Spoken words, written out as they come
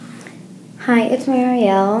Hi, it's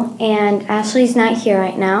Marielle, and Ashley's not here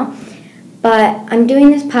right now, but I'm doing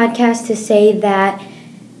this podcast to say that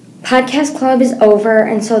Podcast Club is over,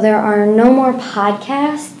 and so there are no more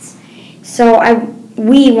podcasts, so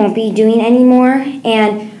we won't be doing anymore,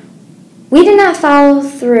 and we did not follow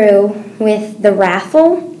through with the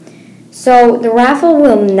raffle, so the raffle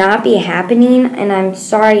will not be happening, and I'm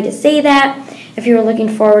sorry to say that. If you were looking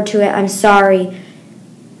forward to it, I'm sorry.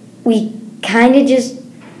 We kind of just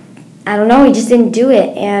we just didn't do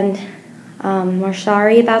it, and we're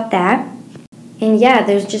sorry about that. And yeah,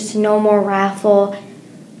 there's just no more raffle.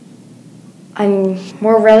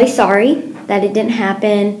 We're really sorry that it didn't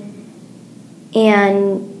happen.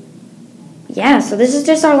 And yeah, so this is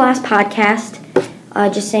just our last podcast.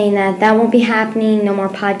 Just saying that won't be happening. No more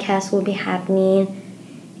podcasts will be happening.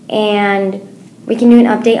 And we can do an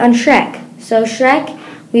update on Shrek. So Shrek,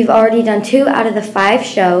 we've already done 2 out of the 5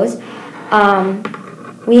 shows.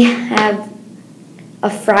 We have a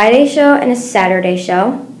Friday show and a Saturday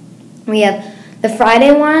show. We have the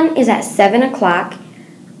Friday one is at 7 o'clock,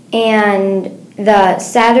 and the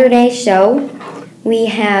Saturday show, we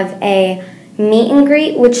have a meet and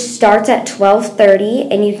greet, which starts at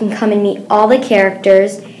 12:30, and you can come and meet all the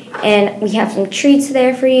characters, and we have some treats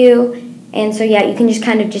there for you, and so yeah, you can just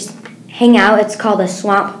kind of just hang out. It's called a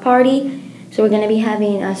swamp party, so we're going to be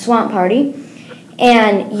having a swamp party.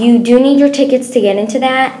 And you do need your tickets to get into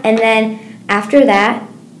that. And then after that,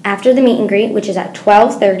 after the meet and greet, which is at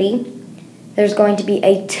 12:30, there's going to be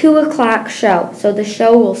a 2 o'clock show. So the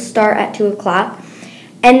show will start at 2 o'clock.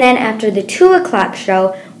 And then after the 2 o'clock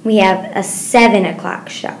show, we have a 7 o'clock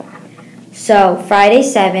show. So Friday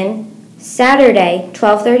 7, Saturday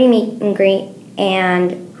 12:30 meet and greet,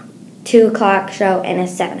 and 2 o'clock show and a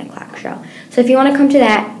 7 o'clock show. So if you want to come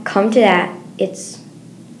to that. It's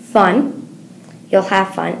fun. You'll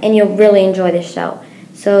have fun, and you'll really enjoy this show.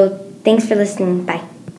 So thanks for listening. Bye.